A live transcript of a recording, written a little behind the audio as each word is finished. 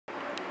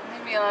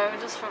me alone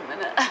just for a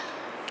minute.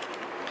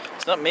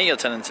 It's not me you're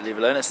telling to leave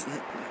alone, it's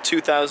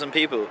 2,000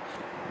 people.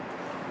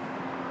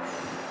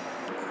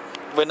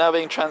 We're now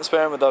being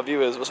transparent with our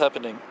viewers. What's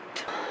happening?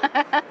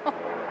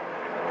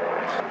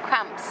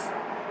 Cramps.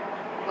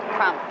 Got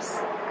cramps.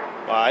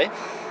 Why?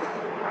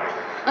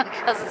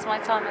 Because it's my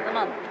time of the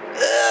month.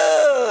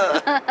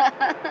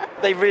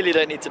 They really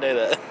don't need to know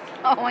that.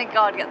 Oh my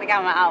god, get the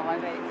camera out of my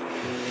face.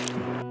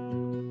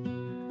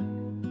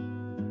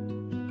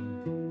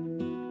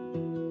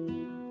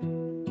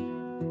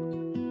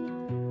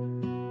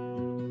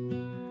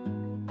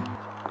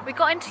 We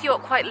got into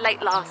York quite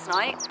late last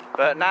night.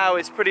 But now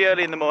it's pretty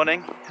early in the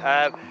morning.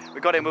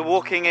 We're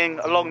walking in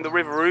along the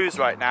River Ouse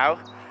right now.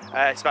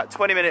 It's about a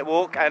 20-minute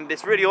walk, and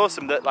it's really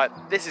awesome that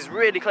this is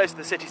really close to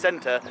the city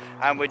centre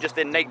and we're just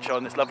in nature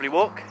on this lovely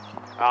walk.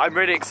 I'm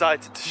really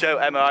excited to show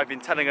Emma. I've been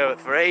telling her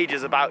for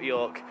ages about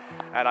York,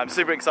 and I'm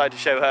super excited to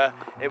show her.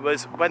 It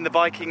was when the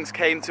Vikings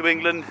came to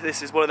England.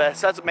 This is one of their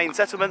main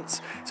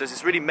settlements, so it's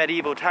this really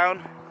medieval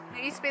town.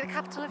 It used to be the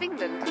capital of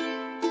England.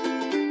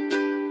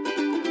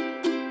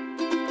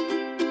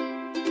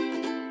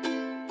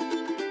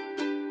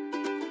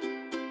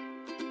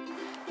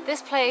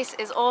 This place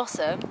is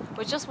awesome.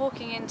 We're just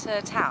walking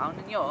into town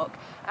in York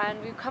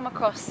and we've come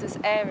across this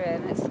area,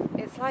 and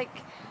it's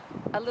like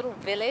a little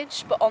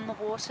village but on the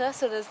water.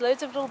 So there's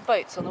loads of little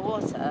boats on the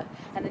water,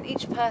 and then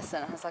each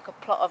person has like a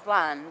plot of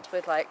land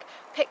with like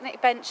picnic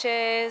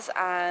benches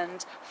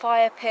and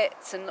fire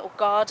pits and little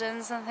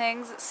gardens and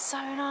things. It's so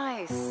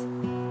nice.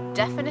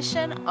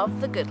 Definition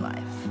of the good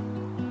life.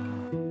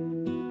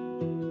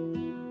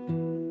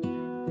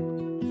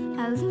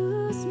 I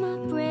lose my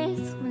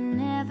breath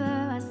whenever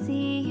I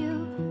see you.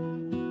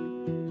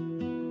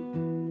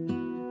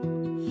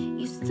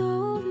 You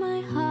stole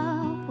my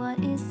heart, what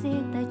is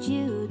it that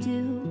you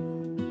do?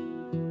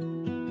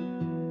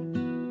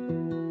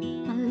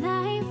 My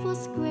life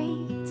was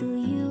great till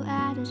you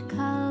added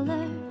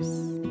colors.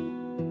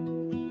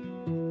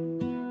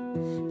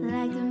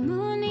 Like the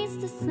moon needs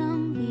the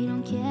sun, we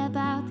don't care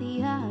about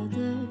the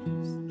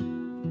others.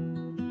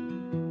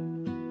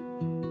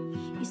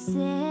 You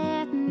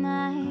set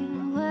my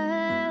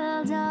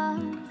world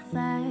on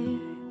fire.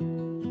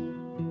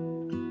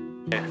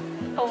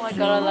 Oh my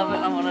god, I love it.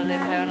 I want to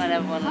live here and I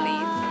never want to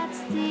leave.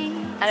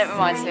 And it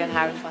reminds me of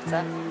Harry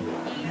Potter.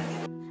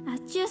 I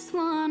just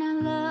wanna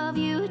love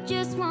you,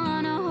 just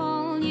wanna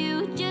hold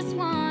you, just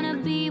wanna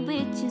be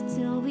with you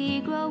till we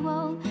grow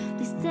old.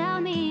 Please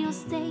tell me you'll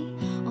stay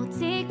or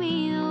take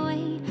me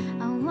away.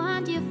 I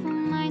want you for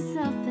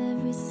myself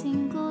every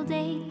single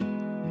day.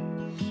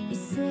 You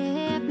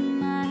set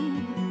my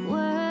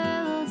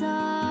world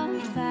on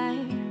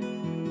fire.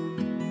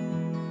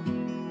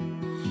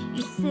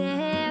 You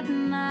set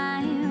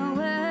my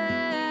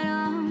world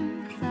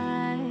on fire.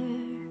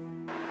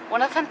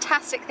 One of the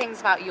fantastic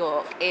things about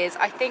York is,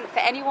 I think for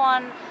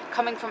anyone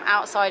coming from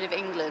outside of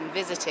England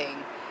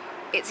visiting,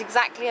 it's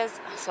exactly as...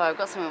 Sorry, I've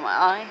got something in my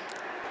eye.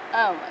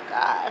 Oh my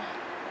god.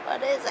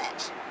 What is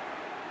it?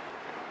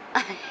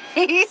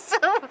 Are you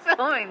still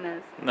filming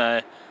this?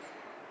 No.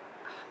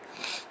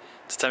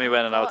 Just tell me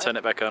when and I'll turn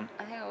it back on.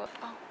 I think it was...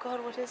 Oh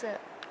god, what is it?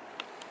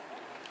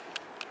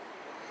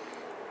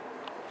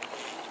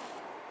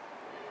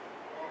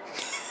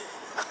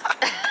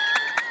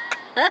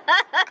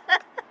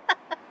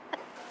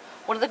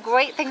 One of the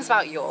great things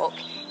about York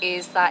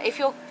is that if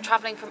you're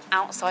travelling from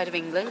outside of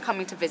England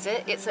coming to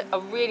visit, it's a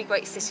really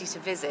great city to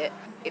visit.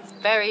 It's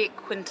very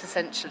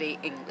quintessentially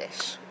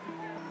English.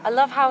 I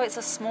love how it's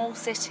a small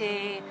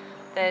city.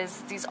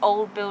 There's these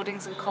old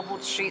buildings and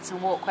cobbled streets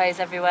and walkways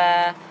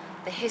everywhere.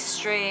 The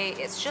history,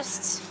 it's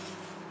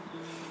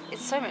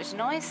so much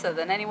nicer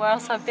than anywhere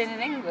else I've been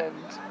in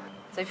England.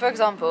 So for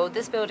example,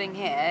 this building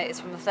here is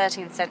from the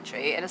 13th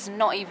century and it's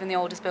not even the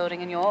oldest building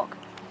in York.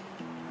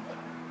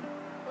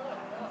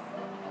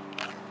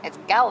 It's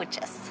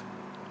gorgeous.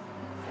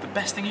 The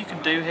best thing you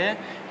can do here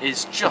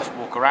is just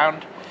walk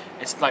around.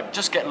 It's like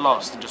just get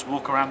lost and just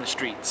walk around the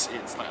streets.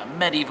 It's like a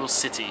medieval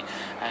city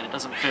and it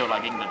doesn't feel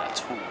like England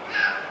at all.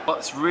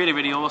 What's really,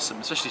 really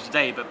awesome, especially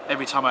today, but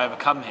every time I ever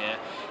come here,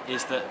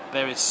 is that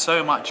there is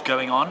so much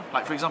going on.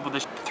 Like for example,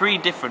 there's 3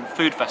 different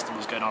food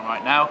festivals going on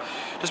right now.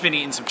 Just been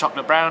eating some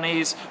chocolate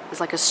brownies. There's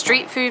like a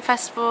street food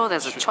festival,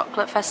 there's a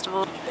chocolate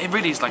festival. It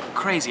really is like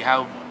crazy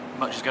how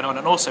much is going on,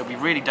 and also we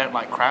really don't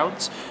like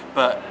crowds,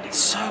 but it's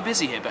so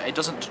busy here, but it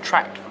doesn't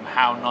detract from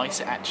how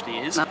nice it actually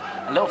is. No.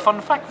 A little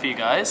fun fact for you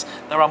guys,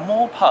 there are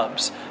more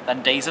pubs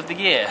than days of the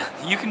year.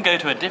 You can go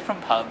to a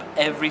different pub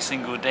every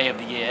single day of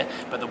the year,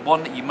 but the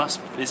one that you must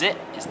visit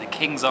is the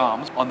King's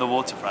Arms on the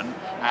waterfront,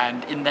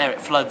 and in there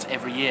it floods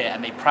every year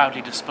and they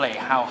proudly display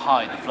how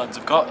high the floods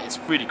have got. It's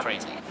really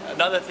crazy.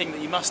 Another thing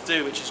that you must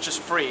do, which is just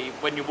free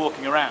when you're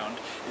walking around,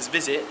 is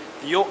visit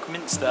the York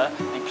Minster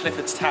and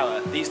Cliffords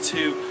Tower. These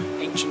 2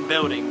 ancient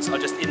buildings are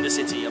just in the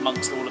city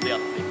amongst all of the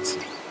other things.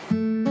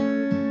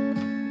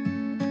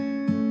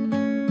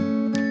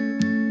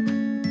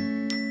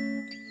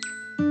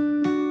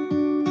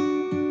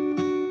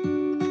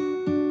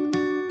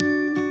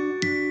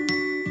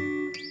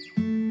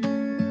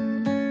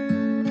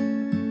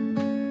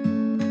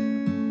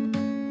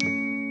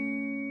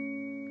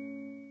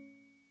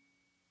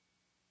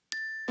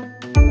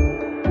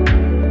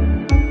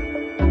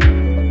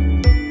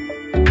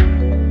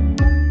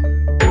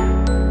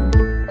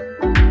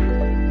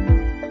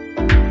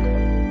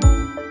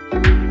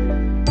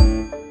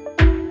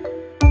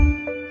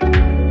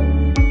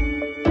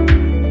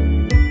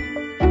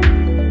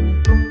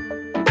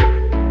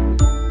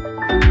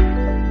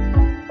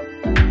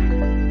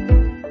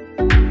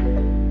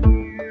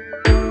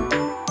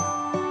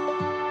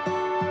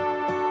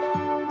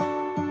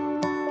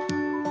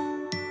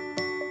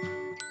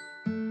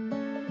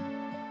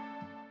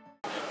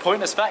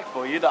 pointless fact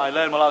for you that I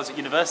learned while I was at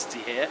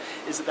university here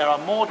is that there are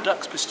more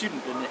ducks per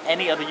student than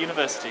any other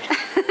university.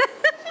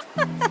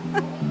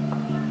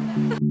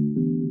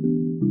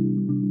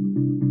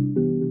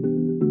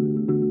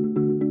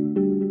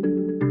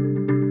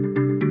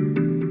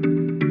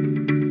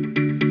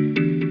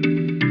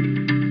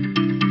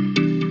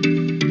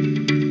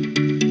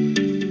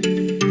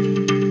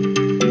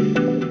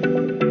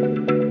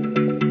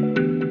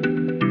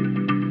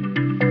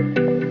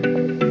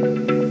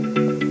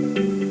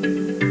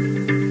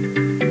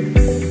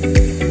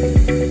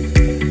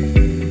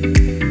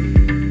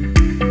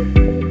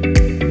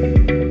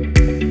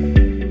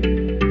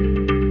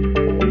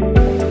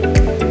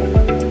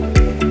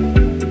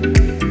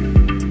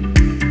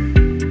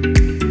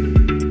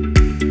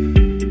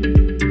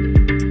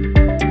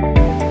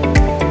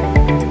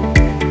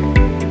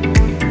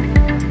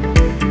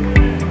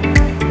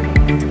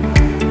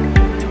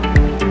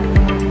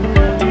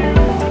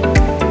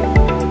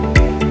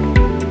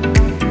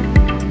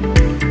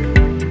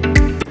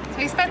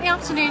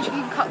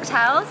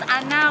 Cocktails,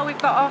 and now we've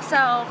got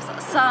ourselves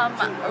some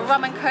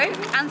rum and coke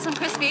and some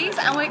crispies,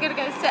 and we're going to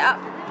go sit up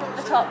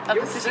the top of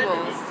the city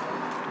walls.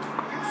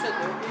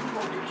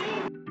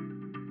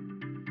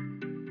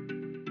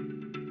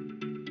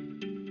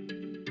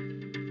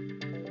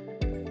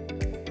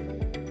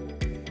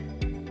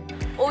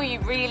 All you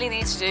really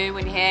need to do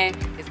when you're here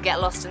is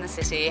get lost in the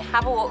city,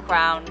 have a walk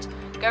around,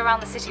 go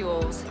around the city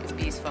walls. It's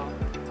beautiful.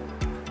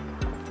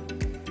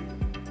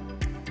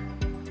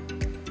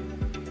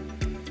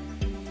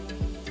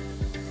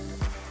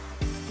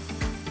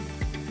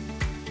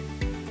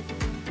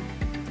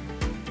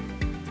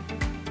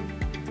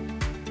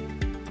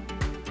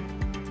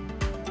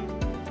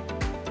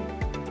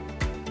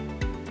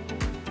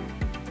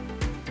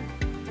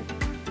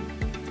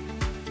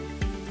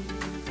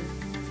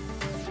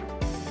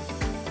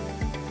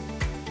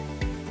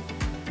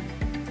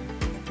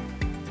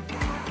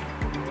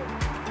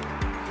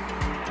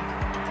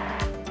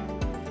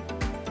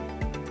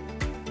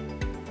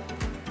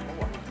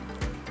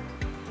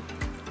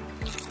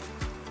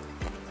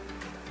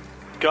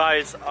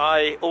 Guys,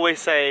 I always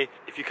say,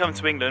 if you come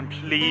to England,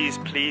 please,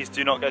 please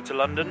do not go to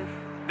London.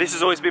 This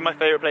has always been my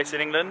favourite place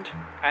in England,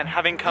 and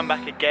having come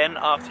back again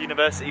after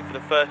university for the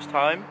first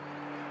time,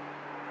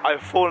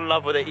 I've fallen in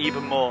love with it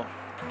even more.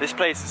 This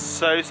place is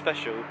so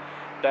special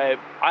that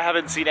I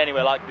haven't seen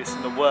anywhere like this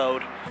in the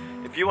world.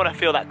 If you want to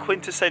feel that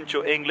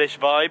quintessential English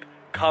vibe,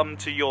 come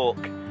to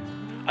York.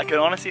 I can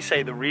honestly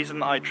say the reason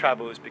that I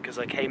travel is because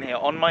I came here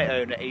on my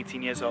own at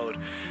 18 years old,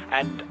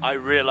 and I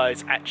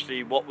realised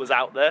actually what was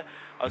out there.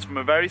 I was from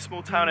a very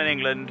small town in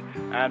England,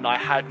 and I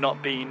had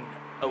not been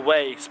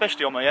away,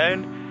 especially on my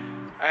own,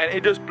 and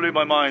it just blew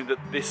my mind that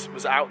this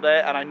was out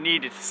there and I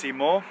needed to see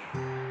more.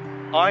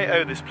 I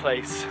owe this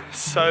place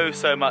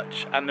so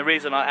much, and the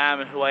reason I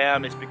am who I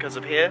am is because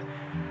of here.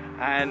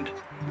 And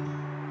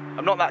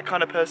I'm not that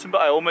kind of person, but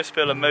I almost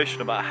feel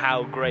emotional about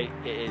how great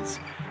it is.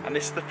 And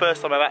this is the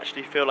first time I've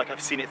actually feel like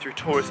I've seen it through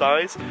tourist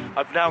eyes.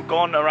 I've now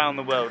gone around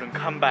the world and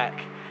come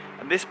back,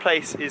 and this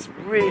place is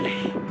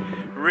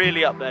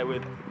really up there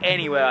with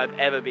anywhere I've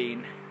ever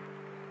been.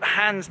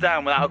 Hands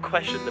down, without a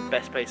question, the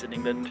best place in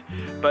England.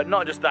 But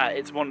not just that,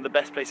 it's one of the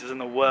best places in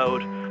the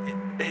world.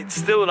 It's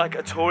still like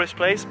a tourist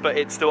place, but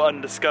it's still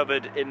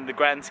undiscovered in the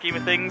grand scheme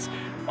of things.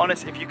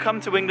 Honest, if you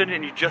come to England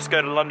and you just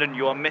go to London,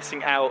 you are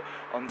missing out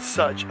on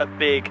such a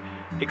big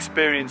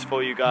experience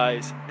for you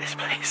guys. This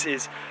place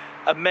is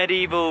a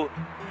medieval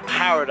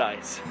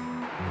paradise.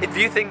 If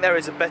you think there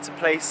is a better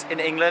place in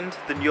England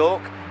than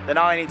York, then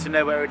I need to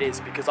know where it is,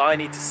 because I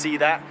need to see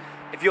that.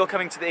 If you're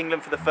coming to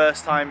England for the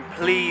first time,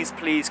 please,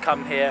 please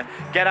come here.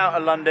 Get out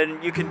of London.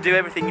 You can do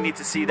everything you need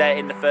to see there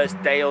in the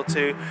first day or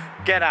two.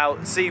 Get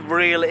out, see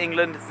real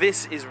England.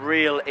 This is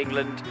real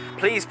England.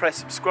 Please press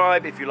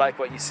subscribe if you like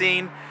what you've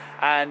seen,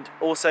 and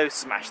also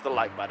smash the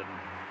like button.